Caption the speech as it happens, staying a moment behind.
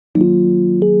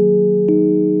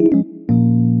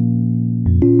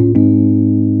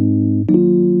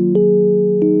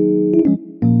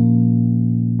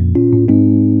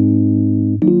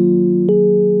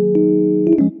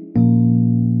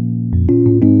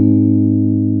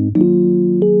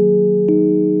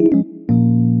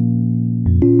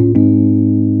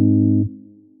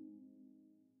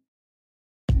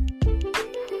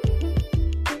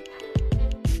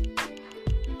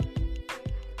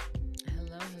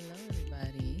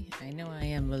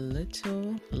am a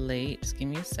little late. Just give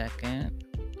me a second.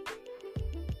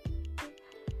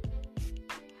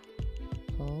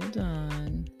 Hold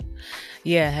on.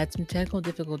 Yeah, I had some technical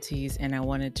difficulties and I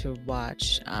wanted to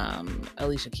watch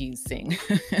Alicia Keys sing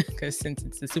because since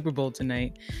it's the Super Bowl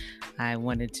tonight, I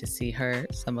wanted to see her.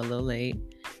 So I'm a little late.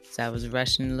 So I was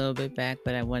rushing a little bit back,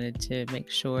 but I wanted to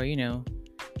make sure,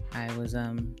 I was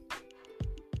all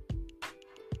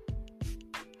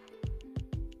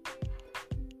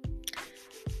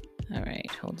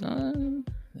right, hold on.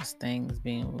 This thing's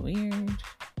being weird.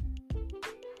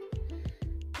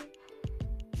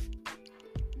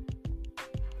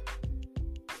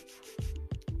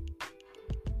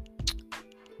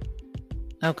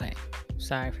 Okay,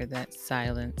 sorry for that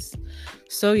silence.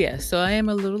 So I am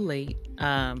a little late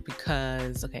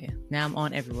because now I'm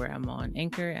on everywhere. I'm on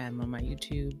Anchor, I'm on my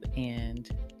YouTube and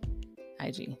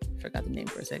IG. Forgot the name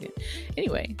for a second.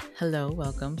 Anyway, hello,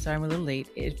 welcome. Sorry I'm a little late.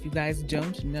 If you guys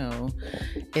don't know,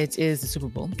 it is the Super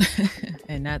Bowl.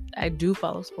 And I do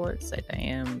follow sports. Like I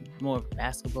am more of a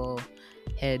basketball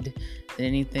head than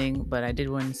anything, but I did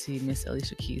want to see Miss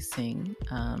Alicia Keys sing.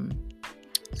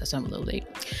 So I'm a little late.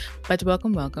 But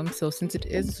welcome. So since it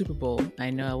is the Super Bowl, I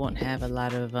know I won't have a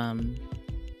lot of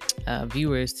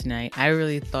viewers tonight. I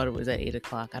really thought it was at 8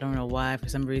 o'clock. I don't know why. For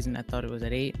some reason, I thought it was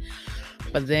at 8.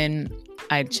 But then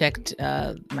I checked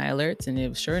my alerts and it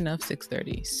was sure enough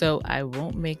 6:30. So I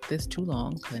won't make this too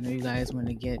long because I know you guys want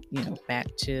to get, back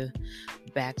to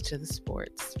the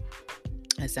sports.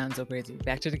 That sounds so crazy.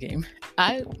 Back to the game.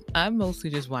 I'm mostly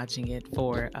just watching it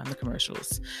for the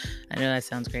commercials. I know that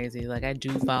sounds crazy. Like I do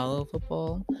follow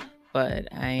football, but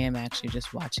I am actually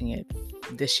just watching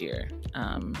it this year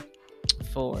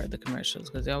for the commercials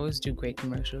because they always do great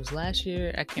commercials. Last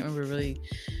year, I can't remember really.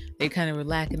 They kind of were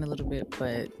lacking a little bit,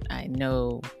 but I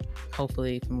know,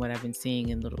 hopefully, from what I've been seeing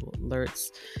in little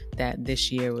alerts, that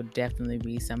this year will definitely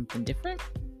be something different.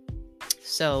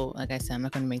 So, like I said, I'm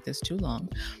not going to make this too long,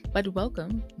 but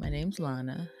welcome. My name's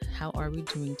Lana. How are we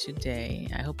doing today?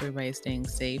 I hope everybody's staying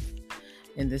safe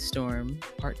in this storm.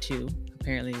 Part 2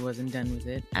 apparently wasn't done with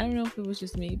it. I don't know if it was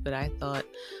just me, but I thought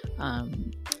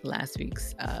last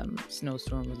week's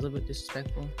snowstorm was a little bit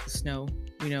disrespectful. The snow,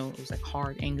 it was like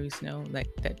hard, angry snow, like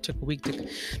that took a week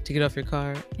to get off your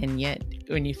car, and yet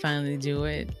when you finally do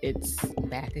it, it's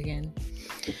back again.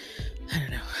 I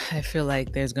don't know. I feel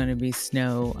like there's going to be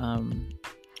snow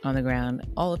on the ground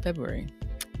all of February.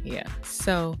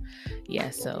 So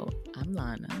I'm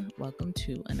Lana. Welcome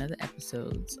to another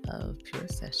episode of Pure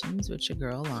Sessions with your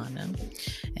girl Lana.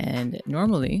 And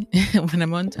normally, when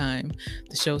I'm on time,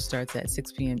 the show starts at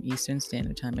 6 p.m. Eastern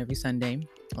Standard Time every Sunday,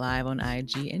 live on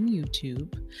IG and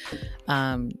YouTube.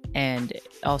 And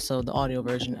also the audio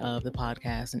version of the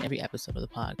podcast, and every episode of the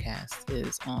podcast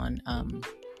is on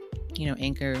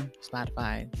Anchor,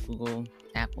 Spotify, Google,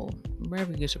 Apple, wherever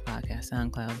you get your podcast,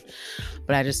 SoundCloud.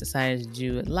 But I just decided to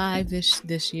do it live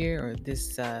this year, or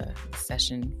this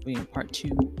session, part 2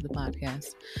 of the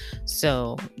podcast.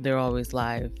 So they're always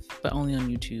live, but only on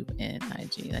YouTube and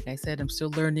IG. Like I said, I'm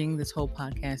still learning this whole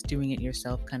podcast, doing it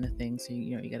yourself kind of thing. So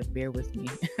you got to bear with me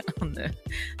on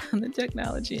the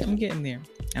technology. I'm getting there.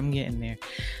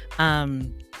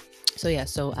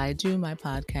 So I do my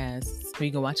podcasts.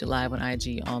 You can watch it live on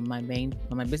IG on my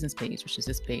business page, which is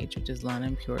this page, which is Lana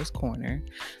and Pure's Corner.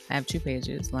 I have 2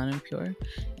 pages, Lana and Pure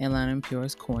and Lana and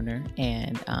Pure's Corner.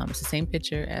 And it's the same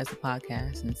picture as the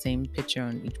podcast and the same picture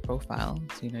on each profile.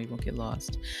 So you won't get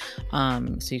lost.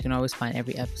 So you can always find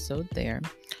every episode there.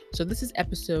 So this is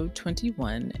episode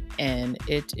 21 and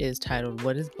it is titled,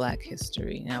 What is Black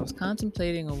History? And I was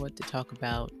contemplating on what to talk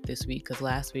about this week because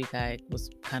last week I was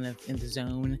kind of in the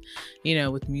zone,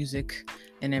 with music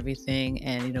and everything.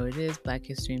 And, it is Black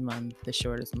History Month, the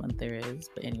shortest month there is.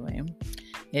 But anyway,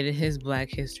 it is Black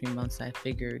History Month. So I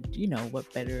figured,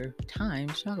 what better time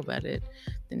to talk about it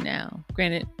than now.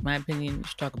 Granted, my opinion, you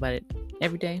should talk about it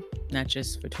every day, not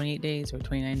just for 28 days or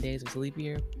 29 days of a leap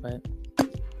year, but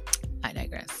I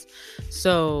digress.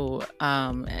 So, so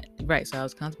I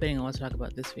was contemplating on what to talk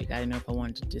about this week. I didn't know if I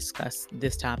wanted to discuss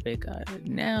this topic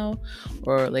now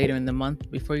or later in the month.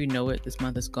 Before you know it, this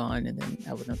month is gone, and then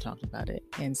I wouldn't have talked about it.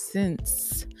 And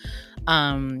since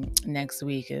next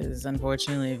week is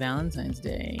unfortunately Valentine's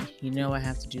Day, I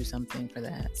have to do something for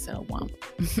that. So,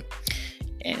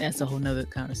 and that's a whole nother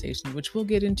conversation, which we'll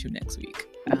get into next week.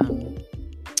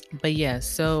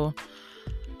 So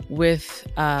with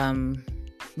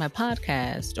my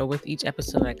podcast, or with each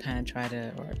episode, I kind of try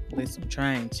to, or at least I'm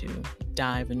trying to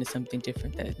dive into something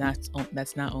different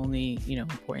that's not only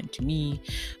important to me,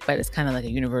 but it's kind of like a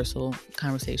universal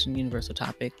conversation, universal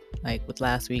topic. Like with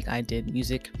last week, I did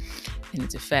music and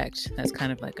its effect. That's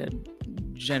kind of like a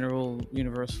general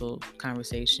universal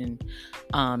conversation.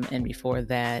 And before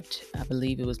that, I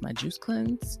believe it was my juice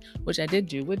cleanse, which I did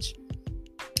do, which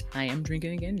I am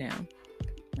drinking again now.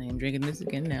 I am drinking this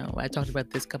again now. I talked about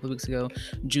this a couple of weeks ago,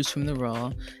 juice from the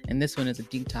raw, and this one is a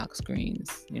detox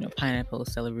greens, pineapple,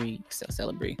 celery,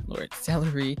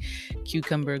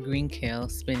 cucumber, green kale,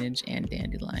 spinach, and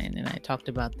dandelion. And I talked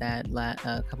about that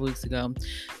a couple weeks ago.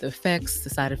 The effects, the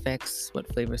side effects,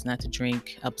 what flavors not to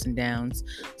drink, ups and downs.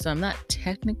 So I'm not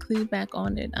technically back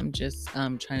on it. I'm just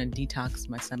trying to detox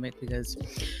my stomach, because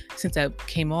since I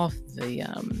came off the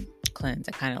cleanse,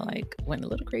 I kind of went a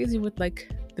little crazy with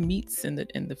the meats and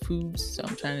the foods. So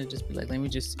I'm trying to just be let me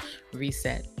just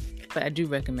reset. But I do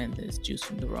recommend this juice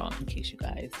from the raw in case you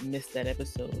guys missed that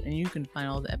episode. And you can find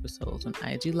all the episodes on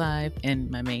IG Live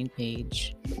and my main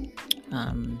page.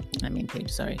 My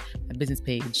business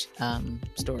page,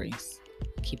 stories.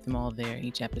 Keep them all there,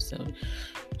 each episode.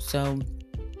 So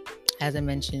as I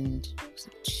mentioned, was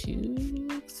it 2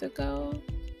 weeks ago?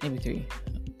 Maybe 3.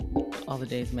 All the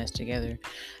days meshed together.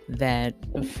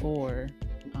 That before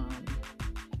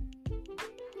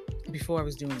I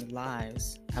was doing the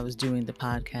lives, I was doing the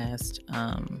podcast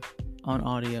on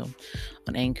audio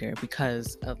on Anchor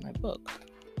because of my book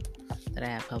that I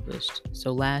had published.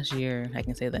 So last year, I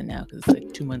can say that now because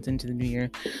it's 2 months into the new year,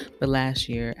 but last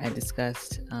year I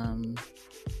discussed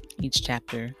each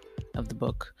chapter of the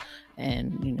book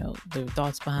and the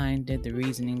thoughts behind it, the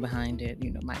reasoning behind it,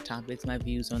 my topics, my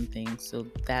views on things. So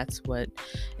that's what,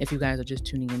 if you guys are just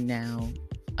tuning in now,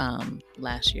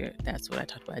 last year, that's what I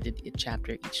talked about. I did a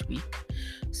chapter each week.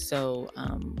 So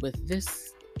with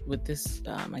this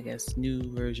I guess new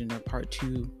version or part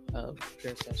 2 of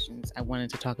Pure Sessions, I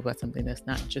wanted to talk about something that's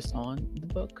not just on the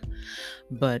book,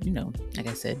 but like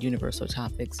I said, universal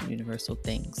topics and universal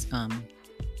things.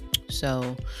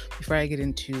 So before I get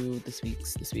into this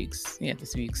week's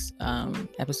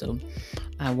episode,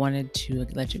 I wanted to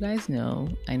let you guys know.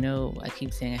 I know I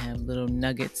keep saying I have little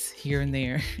nuggets here and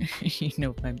there,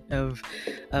 of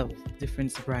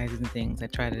different surprises and things. I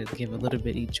try to give a little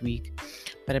bit each week.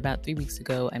 But about 3 weeks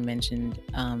ago, I mentioned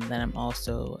that I'm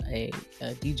also a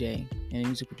DJ and a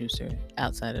music producer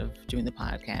outside of doing the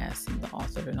podcast and the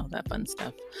author and all that fun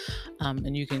stuff.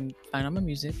 And you can find all my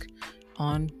music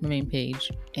on my main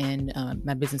page and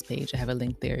my business page. I have a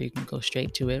link there. You can go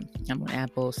straight to it. I'm on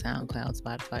Apple, SoundCloud,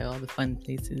 Spotify, all the fun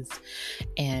places.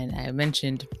 And I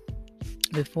mentioned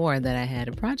before that I had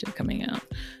a project coming out.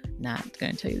 Not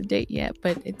going to tell you the date yet,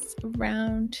 but it's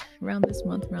around this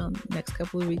month, around the next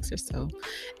couple of weeks or so.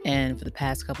 And for the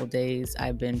past couple of days,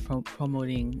 I've been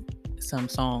promoting some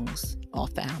songs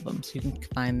off the album. So you can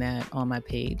find that on my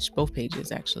page, both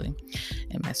pages actually,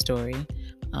 in my story.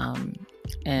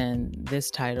 And this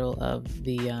title of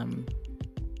the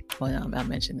I'll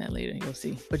mention that later, you'll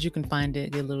see. But you can find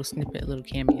it, get a little snippet, a little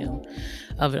cameo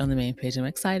of it on the main page. I'm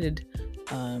excited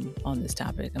on this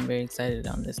topic. I'm very excited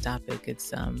on this topic.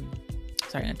 It's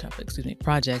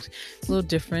project. It's a little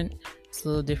different. It's a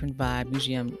little different vibe.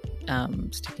 Usually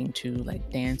I'm sticking to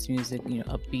dance music,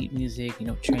 upbeat music,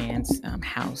 trance,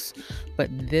 house. But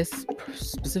this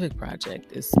specific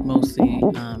project is mostly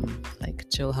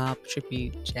chill hop,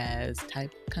 trippy jazz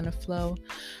type kind of flow.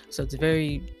 So it's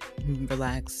very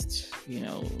relaxed,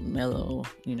 mellow,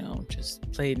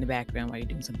 just play in the background while you're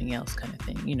doing something else kind of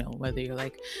thing. Whether you're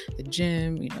the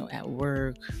gym, at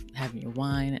work, having your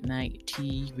wine at night, your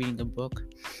tea, reading a book.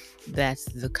 That's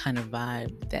the kind of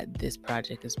vibe that this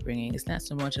project is bringing. It's not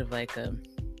so much of I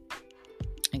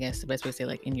guess the best way to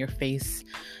say in your face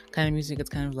kind of music. It's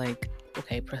kind of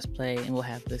okay, press play and we'll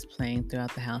have this playing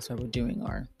throughout the house while we're doing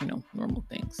our, normal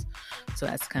things. So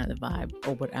that's kind of the vibe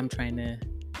or what I'm trying to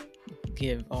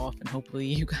give off, and hopefully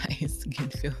you guys can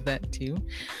feel that too.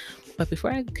 But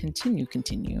before I continue,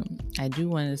 I do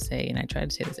want to say, and I try to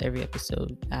say this every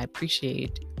episode, I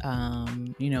appreciate,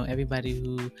 everybody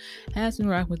who has been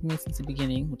rocking with me since the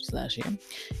beginning, which is last year,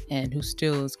 and who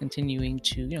still is continuing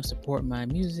to, support my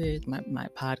music, my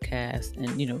podcast,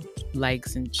 and,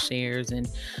 likes and shares and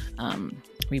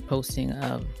reposting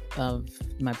of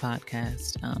my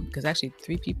podcast. Because actually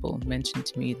 3 people mentioned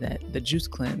to me that the Juice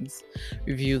Cleanse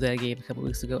review that I gave a couple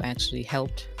weeks ago actually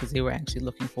helped, because they were actually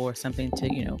looking for something to,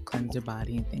 cleanse their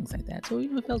body and things like that. So, it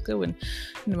felt good when,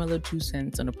 my little 2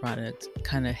 cents on the product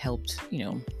kind of helped,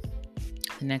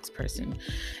 the next person.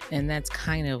 And that's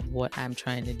kind of what I'm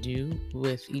trying to do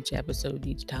with each episode,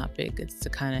 each topic. It's to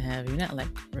kind of have you not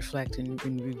reflect and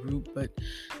regroup, but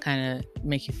kind of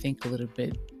make you think a little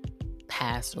bit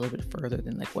past, a little bit further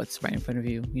than what's right in front of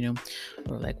you,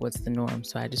 or what's the norm.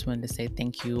 So I just wanted to say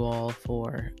thank you all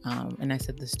for, and I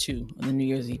said this too on the New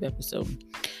Year's Eve episode,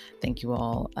 thank you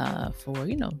all for,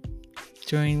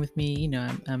 joining with me.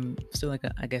 I'm still like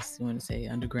I guess you want to say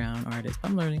underground artist,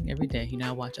 but I'm learning every day.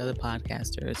 I watch other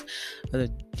podcasters, other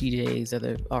DJs,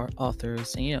 other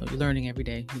authors, and you're learning every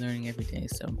day. You're learning every day.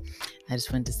 So I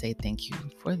just wanted to say thank you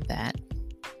for that.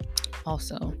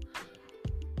 Also,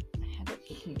 I have it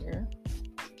here.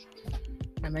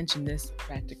 I mention this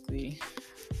practically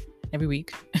every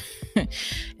week.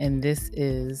 And this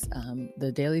is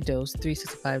the Daily Dose,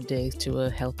 365 Days to a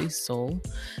Healthy Soul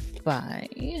by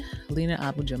Lina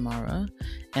Abu-Jamara.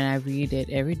 And I read it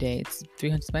every day. It's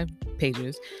 305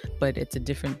 pages, but it's a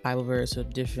different Bible verse or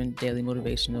different daily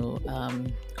motivational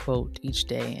quote each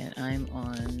day. And I'm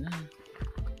on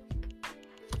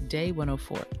day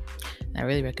 104. I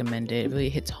really recommend it. It really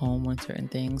hits home on certain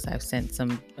things. I've sent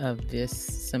some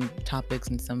topics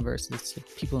and some verses to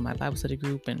people in my Bible study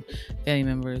group and family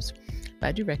members, but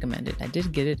I do recommend it. I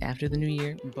did get it after the new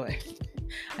year, but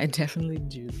I definitely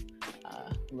do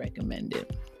recommend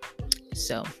it.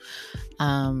 So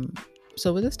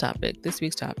with this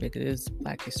week's topic is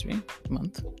Black History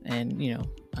Month, and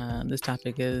this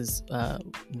topic is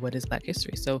what is Black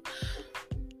history. So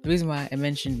the reason why I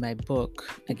mentioned my book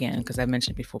again, because I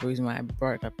mentioned it before, the reason why I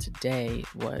brought it up today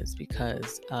was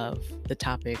because of the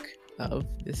topic of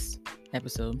this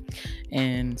episode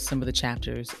and some of the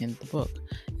chapters in the book.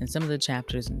 And some of the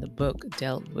chapters in the book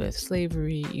dealt with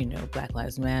slavery, Black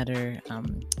Lives Matter,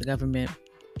 the government,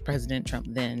 President Trump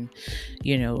then,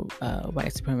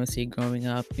 white supremacy growing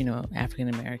up, African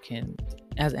American,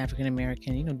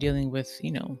 dealing with,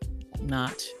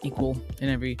 not equal in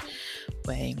every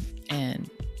way. And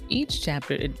each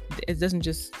chapter, it doesn't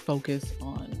just focus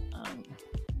on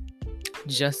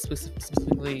just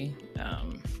specifically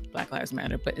Black Lives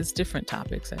Matter, but it's different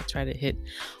topics. I try to hit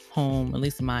home, at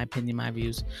least in my opinion, my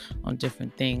views on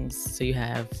different things. So you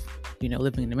have,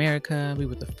 living in America, we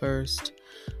were the first.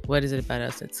 What is it about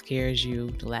us that scares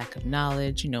you? The lack of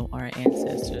knowledge, our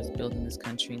ancestors building this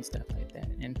country and stuff like that.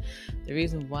 And the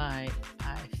reason why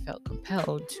I felt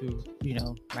compelled to,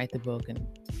 write the book and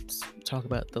talk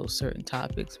about those certain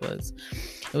topics was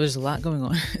there was a lot going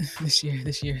on this year.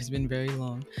 This year has been very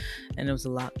long, and there was a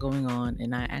lot going on.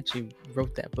 And I actually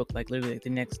wrote that book, like literally the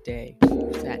next day,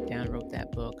 sat down, wrote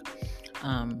that book,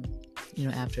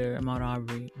 after Ahmaud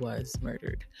Arbery was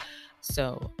murdered.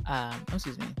 So, not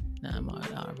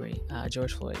Ahmaud Arbery,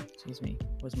 George Floyd,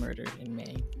 was murdered in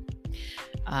May.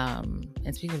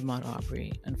 And speaking of Ahmaud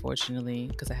Arbery, unfortunately,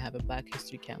 because I have a Black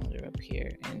History calendar up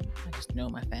here and I just know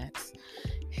my facts,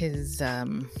 it's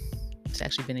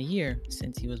actually been a year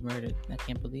since he was murdered. I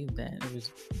can't believe that it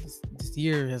was this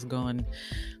year has gone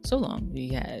so long. We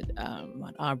had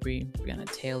Ahmaud Arbery,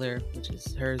 Breonna Taylor, which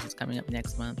is hers, is coming up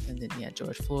next month, and then you had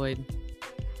George Floyd.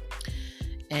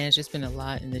 And it's just been a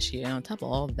lot in this year. And on top of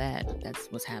all of that, that's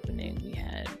what's happening. We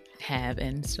have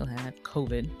and still have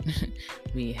COVID.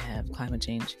 We have climate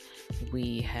change.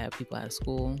 We have people out of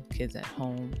school, kids at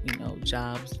home,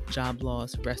 job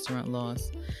loss, restaurant loss.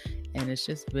 And it's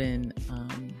just been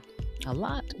a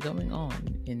lot going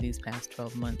on in these past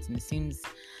 12 months. And it seems,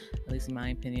 at least in my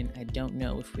opinion, I don't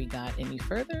know if we got any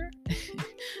further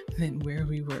than where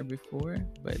we were before.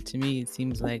 But to me, it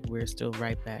seems like we're still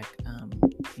right back,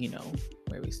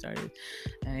 where we started.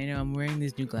 And I'm wearing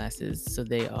these new glasses, so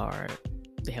they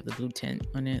have the blue tint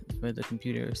on it for the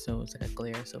computer, so it's like a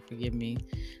glare, so forgive me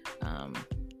on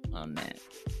that.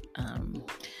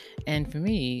 And for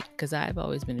me, because I've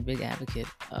always been a big advocate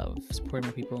of supporting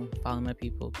my people, following my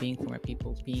people, being for my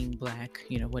people, being Black,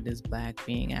 what is Black,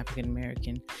 being African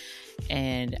American.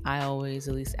 And I always,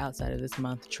 at least outside of this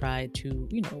month, try to,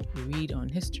 read on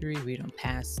history, read on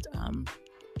past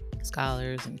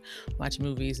scholars and watch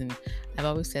movies. And I've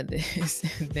always said this,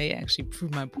 they actually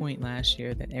proved my point last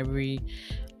year that every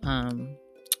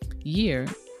year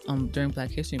during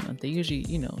Black History Month, they usually,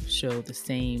 show the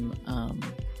same, oh,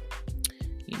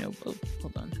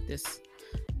 hold on, this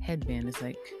headband is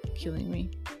like killing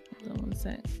me. Hold on one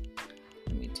sec.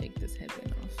 Let me take this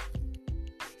headband off.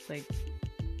 It's like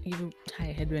you tie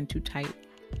a headband too tight,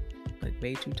 like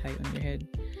way too tight on your head,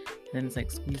 and then it's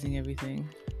like squeezing everything.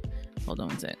 Hold on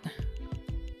one sec.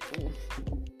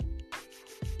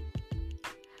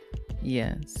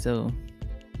 Yeah, so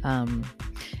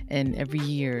and every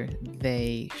year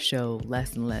they show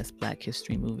less and less Black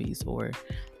History movies, or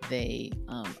they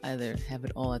either have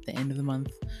it all at the end of the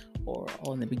month or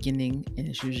all in the beginning, and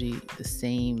it's usually the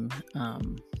same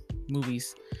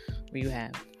movies where you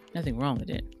have nothing wrong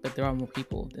with it, but there are more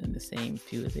people than the same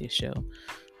few that they show.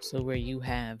 So where you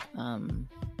have the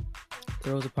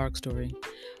Rosa Parks story,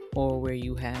 or where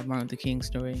you have Martin Luther King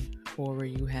story, or where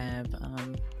you have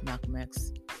Malcolm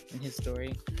X and his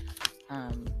story.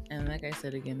 And like I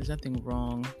said again, there's nothing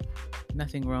wrong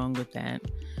nothing wrong with that,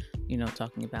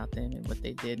 talking about them and what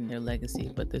they did and their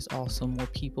legacy, but there's also more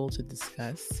people to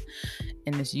discuss.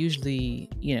 And it's usually,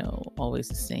 always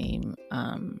the same,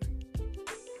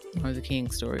 or the King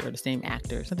story, or the same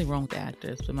actor. Something wrong with the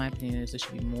actors, but my opinion is there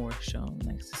should be more shown,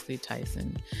 like Cicely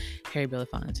Tyson, Harry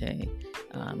Belafonte,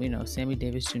 Sammy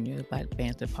Davis Jr., the Black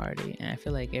Panther Party. And I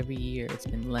feel like every year it's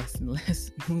been less and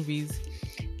less movies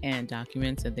and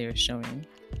documents that they're showing.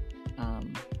 I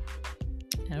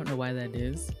don't know why that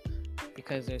is,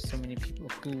 because there's so many people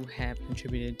who have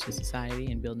contributed to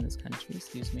society and building this country.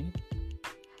 Excuse me.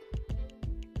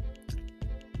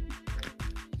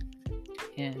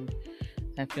 And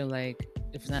I feel like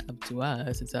if it's not up to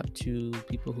us, it's up to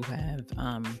people who have,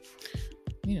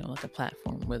 like a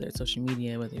platform, whether it's social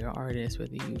media, whether you're an artist,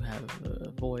 whether you have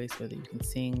a voice, whether you can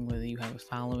sing, whether you have a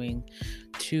following,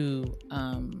 to,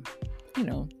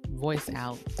 voice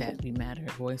out that we matter,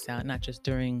 voice out not just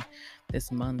during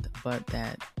this month, but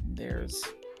that there's,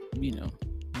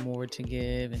 more to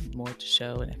give and more to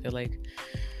show. And I feel like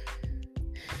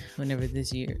whenever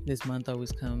this month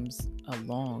always comes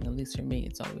along, at least for me,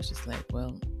 it's always just like,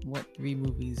 well, what 3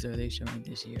 movies are they showing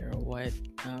this year, or what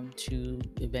 2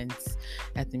 events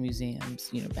at the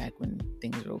museums, back when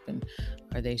things were open,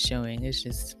 are they showing? It's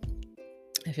just,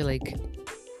 I feel like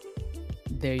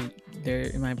they're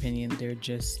in my opinion, they're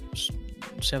just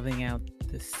shoveling out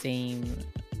the same,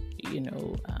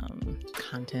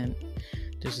 content.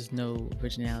 There's just no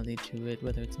originality to it,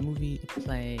 whether it's a movie, a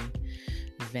play,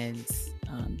 events,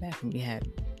 back when we had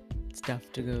stuff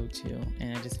to go to.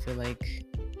 And I just feel like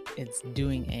it's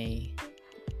doing I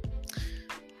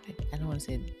don't want to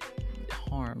say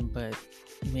harm, but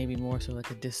maybe more so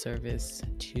like a disservice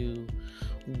to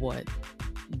what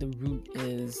the root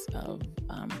is of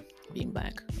being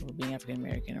Black, or being African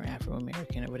American, or Afro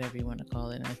American, or whatever you want to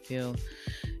call it. And I feel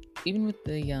even with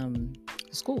the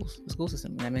school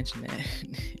system, and I mentioned that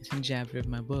in a chapter of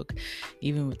my book,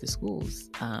 even with the schools,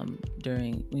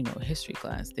 during history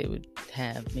class, they would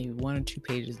have maybe 1 or 2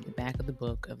 pages in the back of the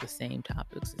book of the same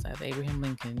topics. It's either Abraham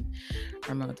Lincoln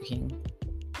or Martin Luther King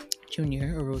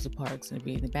Jr. or Rosa Parks, and it'd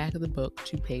be in the back of the book,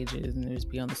 2 pages, and it'd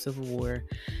be on the Civil War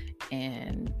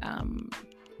and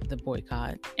the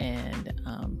boycott and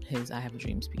his I Have a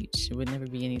Dream speech. It would never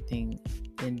be anything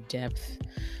in depth,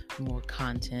 more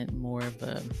content, more of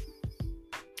a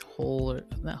whole, or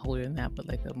not holier than that, but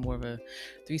like more of a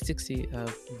 360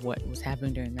 of what was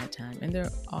happening during that time. And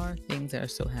there are things that are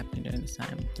still happening during this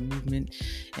time, the movement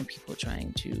and people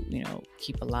trying to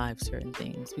keep alive certain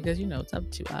things, because it's up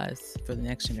to us for the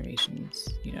next generations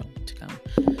to come,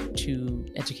 to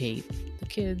educate the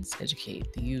kids,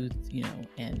 educate the youth,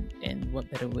 and what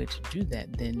better way to do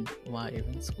that than while you're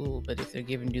in school. But if they're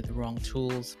giving you the wrong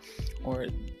tools, or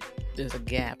there's a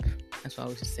gap, that's why I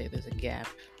always just say there's a gap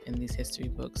in these history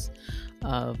books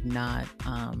of not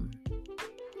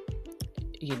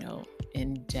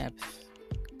in-depth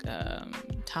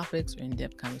topics, or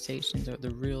in-depth conversations, or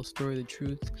the real story, the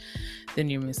truth, then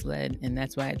you're misled. And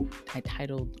that's why I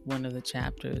titled one of the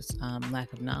chapters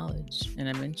Lack of Knowledge. And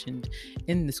I mentioned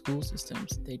in the school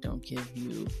systems, they don't give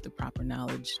you the proper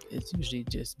knowledge. It's usually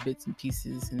just bits and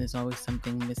pieces, and there's always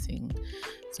something missing.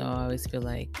 So I always feel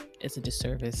like it's a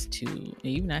disservice to,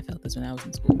 even I felt this when I was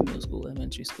in school, middle school,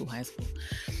 elementary school, high school.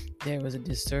 There was a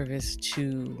disservice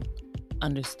to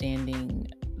understanding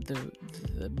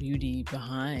the beauty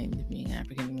behind being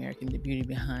African American, the beauty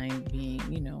behind being,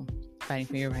 fighting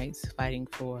for your rights, fighting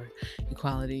for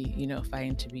equality,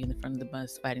 fighting to be in the front of the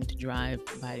bus, fighting to drive,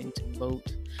 fighting to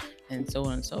vote, and so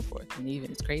on and so forth. And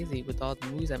even it's crazy with all the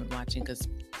movies I've been watching, because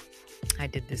I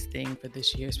did this thing for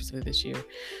this year, specifically this year,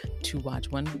 to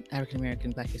watch one African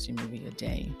American Black History movie a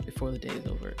day before the day is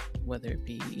over, whether it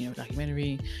be, a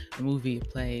documentary, a movie, a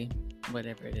play,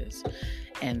 whatever it is.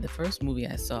 And the first movie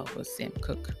I saw was Sam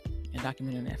Cooke, a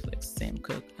documentary on Netflix, Sam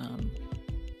Cooke.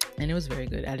 And it was very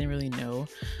good. I didn't really know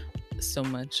so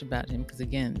much about him, because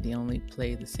again, they only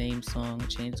play the same song,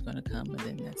 Change is Gonna Come, and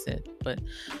then that's it. But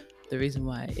the reason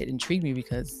why it intrigued me,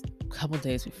 because a couple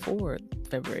days before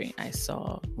February, I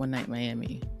saw One Night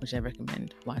Miami, which I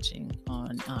recommend watching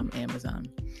on Amazon.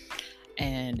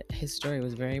 And his story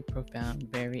was very profound,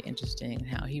 very interesting,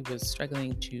 how he was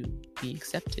struggling to be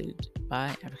accepted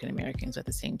by African Americans. At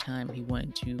the same time, he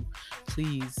wanted to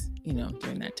please,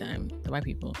 during that time, the white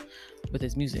people with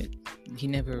his music. He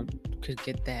never could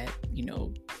get that,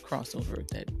 crossover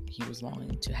that he was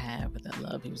longing to have, with that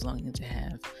love he was longing to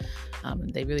have.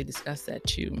 And they really discussed that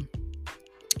too.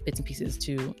 bits and pieces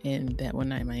too in that One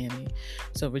Night in Miami.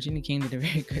 So Regina King did a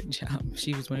very good job.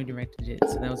 She was one who directed it,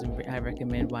 so that was I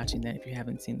recommend watching that if you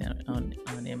haven't seen that on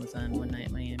Amazon. One Night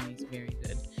in Miami is very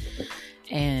good.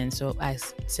 And so I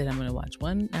said I'm going to watch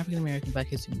one African American Black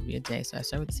History movie a day. So I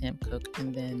started with Sam Cooke,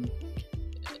 and then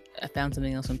I found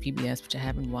something else on PBS, which I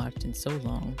haven't watched in so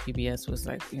long. PBS was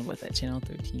like, that Channel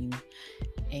 13,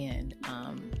 and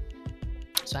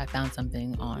so I found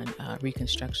something on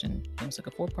Reconstruction. It was like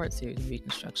a 4-part series of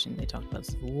Reconstruction. They talked about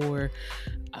Civil War,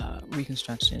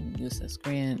 Reconstruction, Ulysses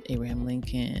Grant, Abraham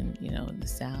Lincoln, the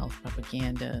South,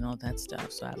 propaganda, and all that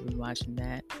stuff. So I've been watching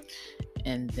that.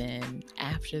 And then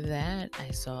after that,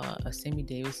 I saw a Sammy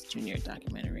Davis Jr.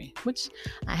 documentary, which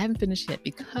I haven't finished yet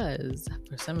because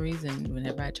for some reason,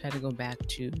 whenever I try to go back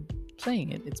to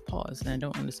playing it, it's paused, and I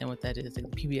don't understand what that is. Like,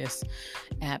 the PBS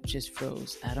app just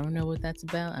froze. I don't know what that's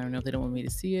about. I don't know if they don't want me to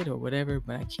see it or whatever,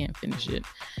 but I can't finish it.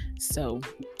 So,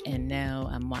 and now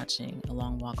I'm watching A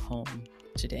Long Walk Home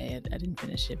today. I didn't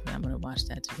finish it, but I'm going to watch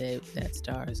that today. That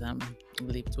stars, I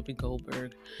believe it's Whoopi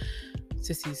Goldberg,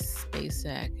 Sissy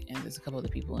Spacek, and there's a couple other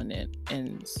people in it,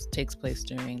 and it takes place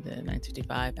during the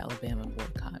 1955 Alabama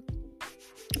boycott,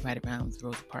 right around with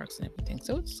Rosa Parks and everything.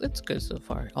 So it's good so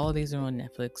far. All of these are on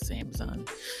Netflix, Amazon.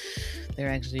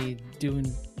 They're actually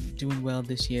doing well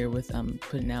this year with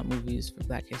putting out movies for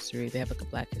Black History. They have like a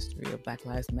Black History or Black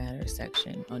Lives Matter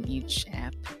section on each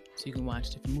app, so you can watch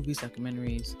different movies,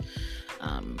 documentaries.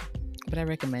 But I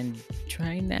recommend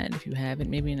trying that if you haven't.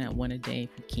 Maybe not one a day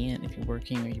if you can't, if you're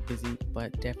working or you're busy,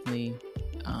 but definitely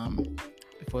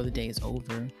before the day is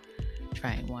over,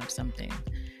 try and watch something.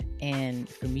 And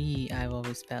for me, I've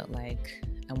always felt like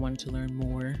I wanted to learn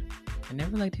more. I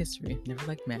never liked history, never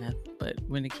liked math, but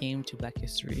when it came to Black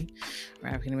history or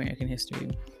African American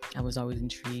history, I was always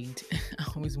intrigued. I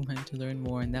always wanted to learn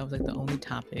more, and that was like the only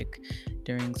topic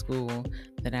during school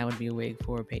that I would be awake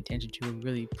for, pay attention to,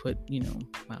 really put,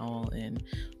 my all in,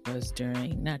 was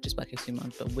during not just Black History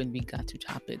Month, but when we got to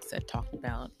topics that talked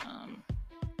about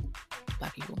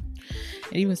Black people.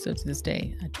 And even still to this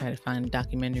day, I try to find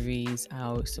documentaries. I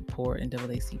always support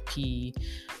NAACP,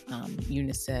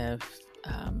 UNICEF,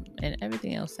 and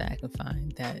everything else that I can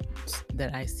find that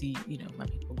I see, my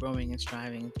people growing and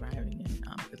striving and thriving, and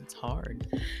because it's hard.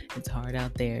 It's hard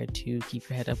out there to keep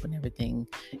your head up when everything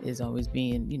is always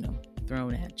being,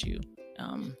 thrown at you.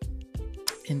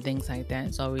 And things like that.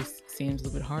 It always seems a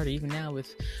little bit harder, even now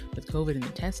with COVID and the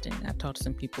testing. I've talked to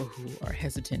some people who are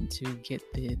hesitant to get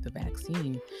the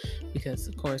vaccine because,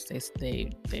 of course, they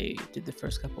did the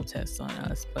first couple of tests on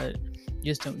us, but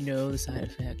you just don't know the side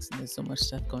effects. And there's so much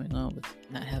stuff going on with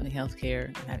not having health care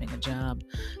and having a job.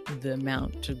 The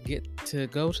amount to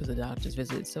go to the doctor's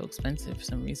visit is so expensive for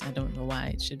some reason. I don't know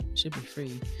why. It should be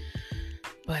free.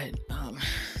 But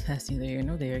that's neither here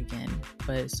nor there again.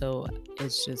 But so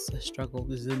it's just a struggle.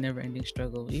 This is a never-ending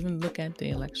struggle. Even look at the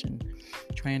election,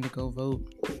 trying to go vote.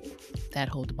 That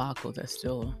whole debacle, that's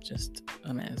still just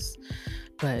a mess.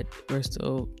 But we're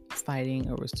still fighting,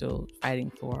 or we're still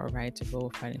fighting for our right to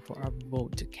vote, fighting for our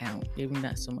vote to count. Even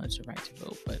not so much a right to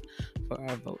vote, but for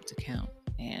our vote to count.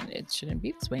 And it shouldn't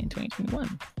be this way in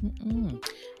 2021.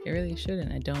 It really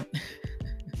shouldn't. I don't...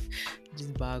 It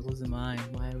just boggles the mind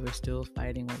why we're still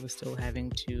fighting, why we're still having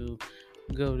to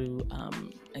go to,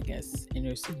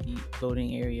 inner city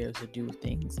voting areas or do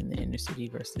things in the inner city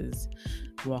versus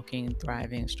walking,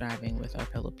 thriving, striving with our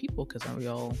fellow people, because are we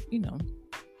all,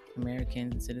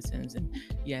 American citizens? And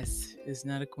yes, it's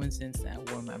not a coincidence that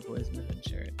I wore my Boys in the Hood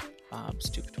shirt, Bob's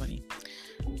 220.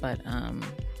 But,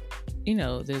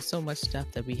 there's so much stuff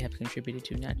that we have contributed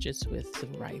to, not just with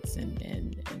civil rights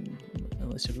and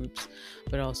militia groups,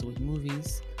 but also with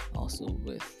movies, also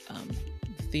with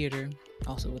theater,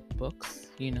 also with books.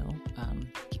 You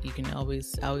can I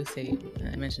always say, and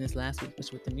I mentioned this last week,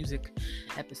 especially with the music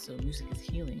episode, music is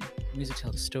healing. Music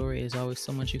tells a story. There's always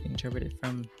so much you can interpret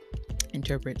from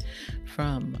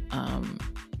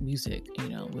music,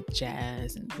 with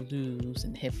jazz and blues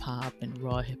and hip hop and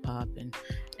raw hip hop and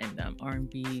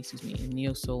R&B, and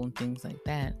neo soul and things like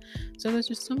that. So there's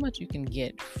just so much you can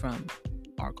get from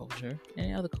our culture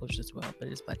and other cultures as well, but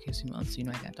it's Black History Month, so I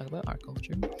gotta talk about our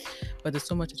culture. But there's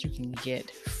so much that you can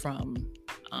get from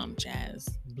jazz,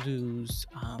 blues,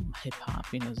 hip hop.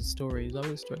 There's a story. There's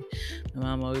always a story. My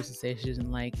mom always used to say she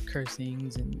doesn't like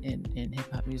cursings in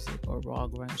hip hop music or raw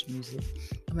grunge music.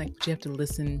 I'm like, but you have to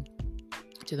listen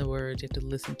to the words. You have to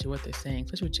listen to what they're saying,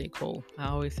 especially with J. Cole. I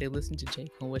always say listen to J.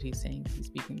 Cole, what he's saying, because he's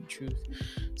speaking the truth.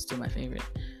 Still my favorite.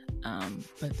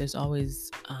 But there's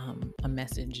always a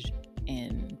message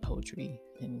in poetry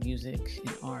and music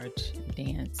and art and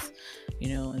dance,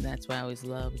 and that's why I always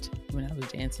loved when I was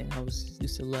dancing. I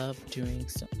used to love doing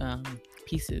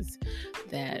pieces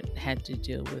that had to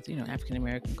deal with, African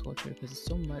American culture, because there's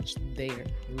so much there,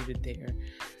 rooted there,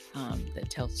 that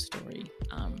tells a story,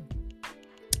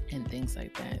 and things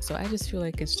like that. So I just feel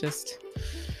like it's just,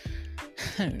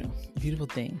 I don't know, a beautiful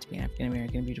thing to be African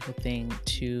American, a beautiful thing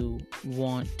to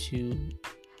want to,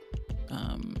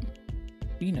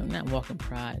 not walk in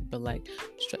pride, but like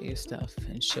strut your stuff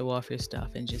and show off your stuff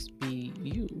and just be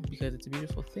you, because it's a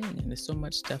beautiful thing. And there's so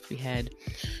much stuff we had,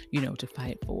 to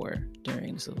fight for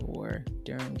during the Civil War,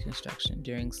 during Reconstruction,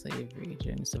 during slavery,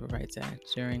 during the Civil Rights Act,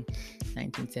 during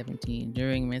 1917,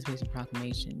 during Emancipation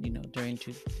Proclamation, during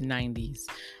the 90s,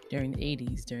 during the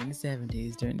 80s, during the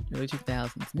 70s, during the early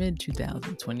 2000s, mid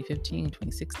 2000s, 2015,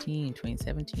 2016,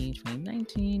 2017,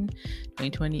 2019,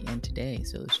 2020, and today.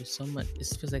 So it's just so much. It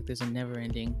feels like there's a never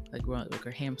ending, like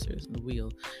we're hamsters in the wheel,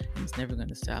 and it's never going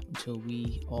to stop until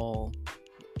we all,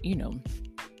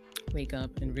 wake up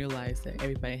and realize that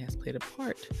everybody has played a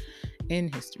part in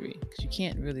history, because you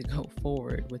can't really go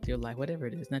forward with your life, whatever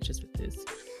it is, not just with this,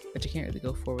 but you can't really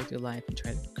go forward with your life and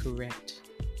try to correct,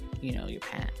 your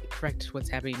path, correct what's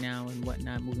happening now and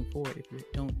whatnot moving forward if you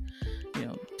don't,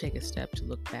 take a step to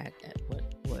look back at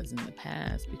what was in the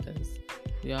past, because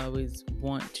we always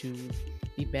want to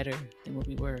be better than what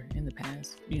we were in the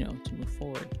past, to move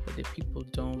forward. But if people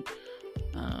don't,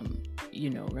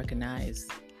 recognize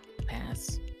the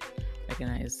past,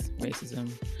 recognize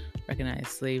racism, recognize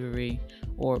slavery,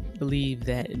 or believe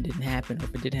that it didn't happen, or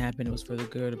if it did happen, it was for the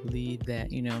good, or believe that,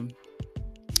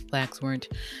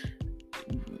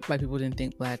 white people didn't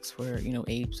think blacks were,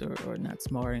 apes or not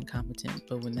smart and competent,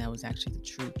 but when that was actually the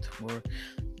truth, or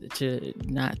to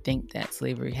not think that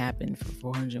slavery happened for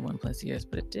 401 plus years,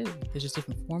 but it did. There's just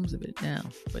different forms of it now,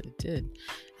 but it did.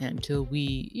 And until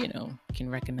we, can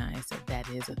recognize that that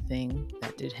is a thing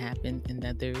that did happen, and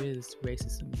that there is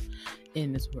racism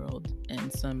in this world,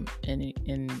 and some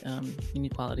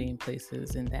inequality in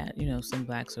places, and that, some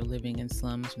blacks are living in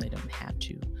slums when they don't have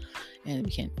to, and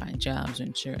we can't find jobs or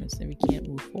insurance, then we can't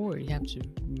move forward. You have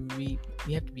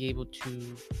to be able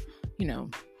to,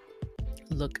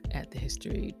 look at the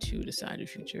history to decide your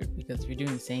future, because if you're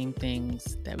doing the same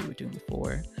things that we were doing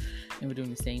before, and we're doing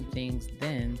the same things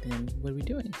then what are we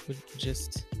doing? We're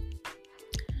just,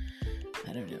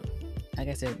 I don't know. Like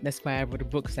I said, that's why I wrote a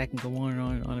book, because I can go on and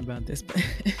on and on about this, but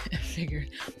I figured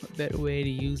a better way to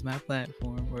use my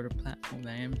platform, or the platform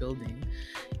that I am building,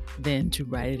 than to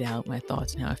write it out, my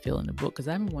thoughts and how I feel in the book. Because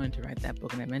I've been wanting to write that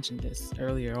book, and I mentioned this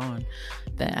earlier on,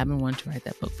 that I've been wanting to write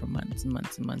that book for months and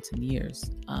months and months and years.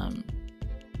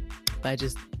 But I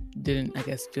just didn't,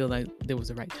 feel like there was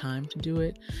the right time to do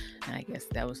it. And I guess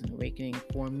that was an awakening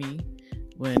for me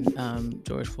when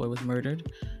George Floyd was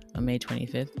murdered on May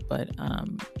 25th. But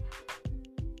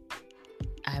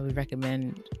I would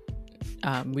recommend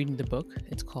reading the book.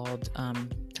 It's called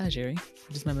Tajiri,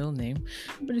 which is my middle name,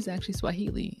 but it's actually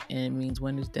Swahili, and it means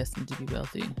one who's destined to be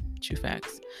wealthy. True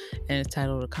facts. And it's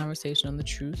titled A Conversation on the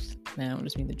Truth. And I don't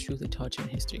just mean the truth they taught you in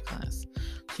history class.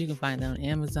 So you can find that on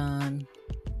Amazon,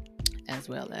 as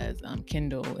well as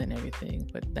Kindle and everything.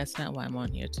 But that's not why I'm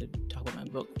on here to talk about my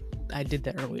book. I did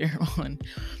that earlier on.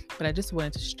 But I just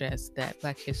wanted to stress that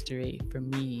Black history, for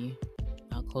me,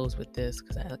 I'll close with this,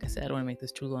 because like I said, I don't want to make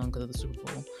this too long because of the Super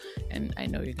Bowl. And I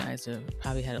know you guys have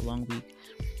probably had a long week.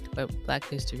 But Black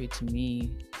history to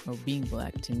me, or being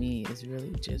Black to me, is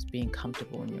really just being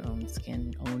comfortable in your own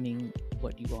skin, owning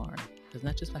what you are. Because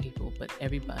not just Black people, but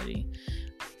everybody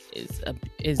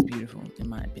is beautiful, in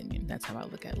my opinion. That's how I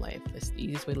look at life. It's the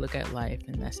easiest way to look at life,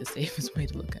 and that's the safest way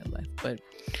to look at life. But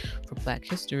for Black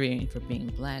history and for being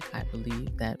Black, I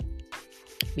believe that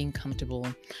being comfortable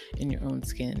in your own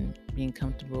skin, being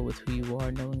comfortable with who you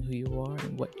are, knowing who you are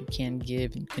and what you can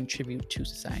give and contribute to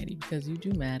society, because you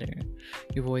do matter.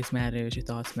 Your voice matters, your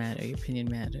thoughts matter, your opinion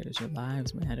matters, your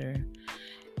lives matter.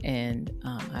 And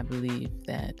I believe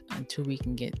that until we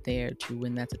can get there to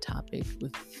when that's a topic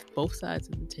with both sides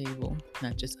of the table,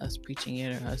 not just us preaching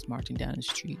it or us marching down the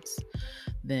streets,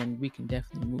 then we can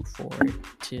definitely move forward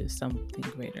to something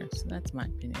greater. So that's my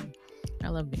opinion. I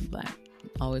love being Black.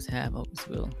 Always have, always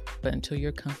will. But until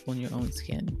you're comfortable in your own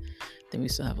skin, then we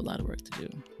still have a lot of work to do.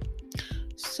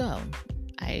 So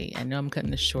I know I'm cutting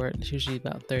this short. It's usually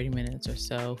about 30 minutes or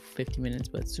so, 50 minutes,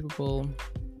 but Super Bowl,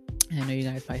 I know you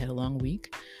guys probably had a long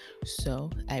week So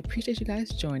I appreciate you guys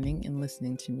joining and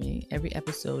listening to me. Every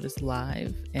episode is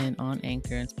live and on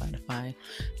Anchor and Spotify,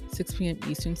 6 p.m.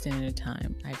 Eastern Standard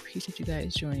Time. I appreciate you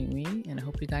guys joining me, and I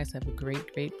hope you guys have a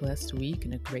great, blessed week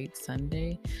and a great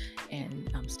Sunday.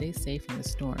 And stay safe in the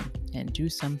storm and do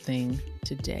something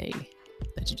today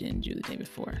that you didn't do the day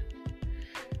before.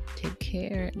 Take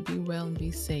care, be well, and be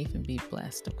safe, and be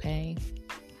blessed, okay?